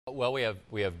Well,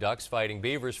 we have Ducks fighting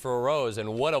Beavers for a rose,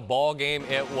 and what a ball game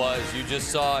it was. You just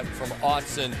saw it from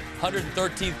Autzen.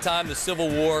 113th time the Civil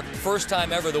War. First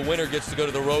time ever the winner gets to go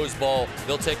to the Rose Bowl.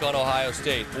 They'll take on Ohio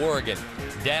State. Oregon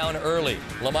down early.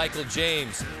 LaMichael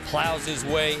James plows his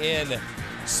way in.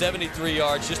 73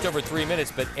 yards, just over 3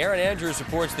 minutes. But Aaron Andrews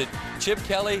reports that Chip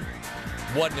Kelly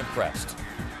wasn't impressed.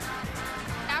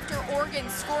 After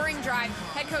Oregon's scoring drive,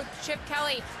 head coach Chip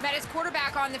Kelly met his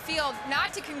quarterback on the field,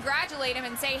 not to congratulate him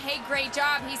and say, hey, great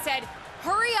job. He said,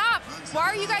 hurry up. Why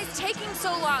are you guys taking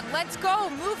so long? Let's go.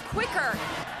 Move quicker.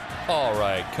 All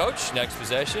right, coach, next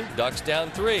possession. Ducks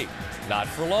down 3. Not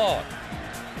for long.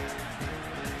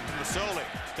 Masoli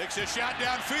takes a shot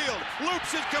downfield.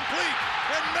 Loops is complete.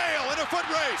 And Mail in a foot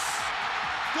race.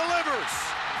 Delivers.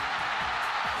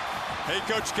 Hey,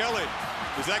 Coach Kelly,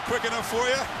 is that quick enough for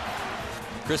you?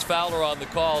 Chris Fowler on the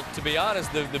call. To be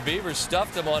honest, the Beavers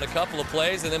stuffed him on a couple of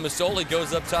plays, and then Masoli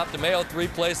goes up top to Mayo. 3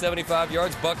 plays, 75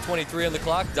 yards, $1:23 on the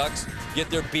clock. Ducks get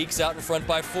their beaks out in front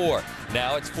by 4.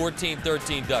 Now it's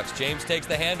 14-13 Ducks. James takes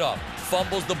the handoff,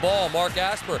 fumbles the ball. Mark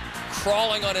Asper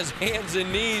crawling on his hands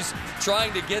and knees,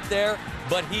 trying to get there,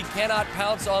 but he cannot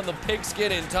pounce on the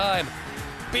pigskin in time.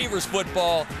 Beavers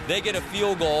football, they get a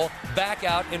field goal. Back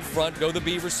out in front go the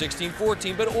Beavers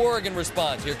 16-14, but Oregon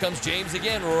responds. Here comes James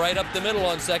again, right up the middle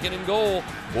on 2nd and goal.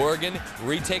 Oregon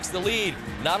retakes the lead.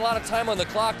 Not a lot of time on the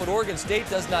clock, but Oregon State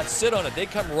does not sit on it. They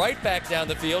come right back down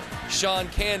the field. Sean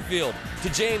Canfield to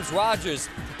James Rogers.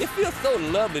 It feels so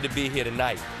lovely to be here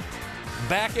tonight.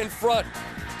 Back in front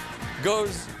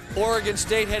goes Oregon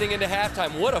State heading into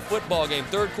halftime. What a football game.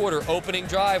 Third quarter opening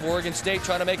drive. Oregon State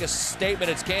trying to make a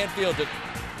statement. It's Canfield to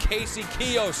Casey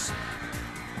Kios.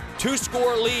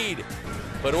 2-score lead,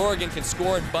 but Oregon can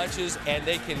score in bunches, and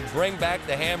they can bring back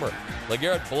the hammer.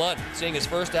 LeGarrette Blount seeing his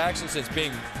first action since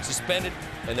being suspended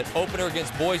in the opener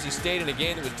against Boise State in a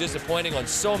game that was disappointing on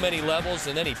so many levels,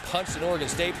 and then he punched an Oregon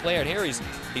State player, and here he's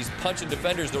punching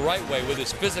defenders the right way with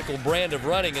his physical brand of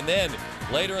running, and then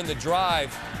later in the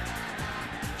drive,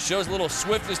 shows a little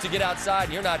swiftness to get outside,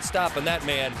 and you're not stopping that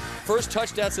man. First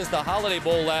touchdown since the Holiday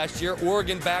Bowl last year.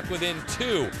 Oregon back within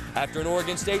 2 after an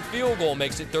Oregon State field goal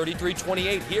makes it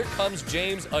 33-28. Here comes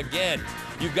James again.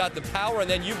 You've got the power, and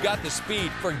then you've got the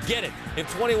speed. Forget it.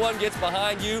 If 21 gets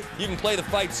behind you, you can play the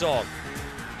fight song.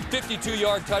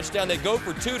 52-yard touchdown. They go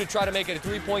for 2 to try to make it a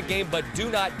 3-point game, but do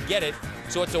not get it.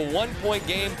 So it's a 1-point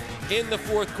game in the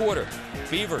fourth quarter.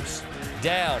 Beavers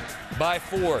down by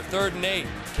 4. 3rd and 8.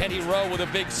 Kenny Rowe with a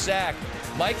big sack.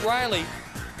 Mike Riley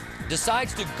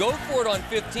decides to go for it on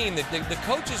 15. The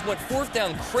coaches went 4th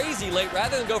down crazy late.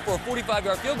 Rather than go for a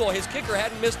 45-yard field goal, his kicker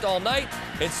hadn't missed all night.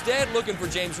 Instead, looking for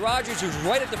James Rogers, who's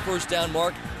right at the 1st down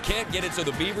mark. Can't get it, so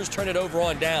the Beavers turn it over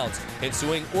on downs.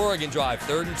 Ensuing Oregon drive,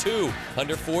 3rd and 2,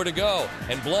 under 4 to go.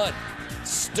 And Blount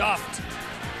stuffed.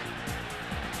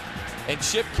 And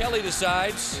Chip Kelly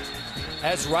decides,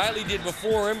 as Riley did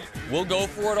before him, we'll go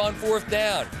for it on 4th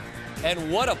down.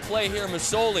 And what a play here.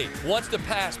 Masoli wants to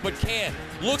pass, but can't.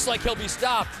 Looks like he'll be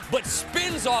stopped, but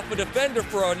spins off a defender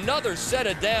for another set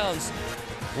of downs.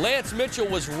 Lance Mitchell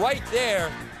was right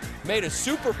there, made a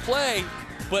super play,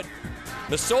 but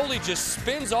Masoli just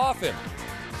spins off him.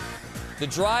 The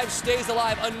drive stays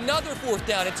alive. Another 4th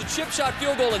down. It's a chip shot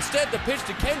field goal. Instead, the pitch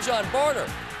to Kenjon Barner.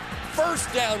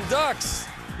 1st down Ducks.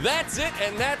 That's it,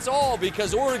 and that's all,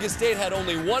 because Oregon State had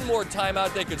only one more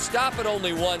timeout. They could stop it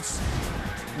only once.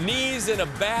 Knees in a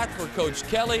bath for Coach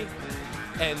Kelly,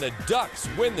 and the Ducks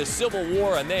win the Civil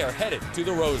War, and they are headed to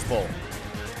the Rose Bowl.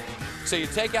 So you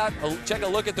take a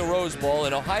look at the Rose Bowl,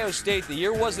 and Ohio State, the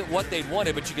year wasn't what they'd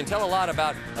wanted, but you can tell a lot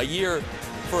about a year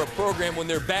for a program when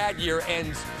their bad year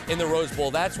ends in the Rose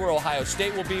Bowl. That's where Ohio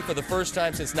State will be for the first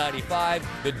time since '95.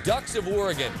 The Ducks of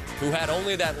Oregon, who had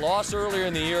only that loss earlier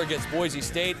in the year against Boise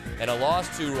State and a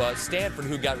loss to Stanford,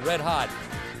 who got red hot.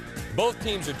 Both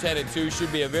teams are 10-2.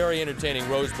 Should be a very entertaining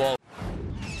Rose Bowl.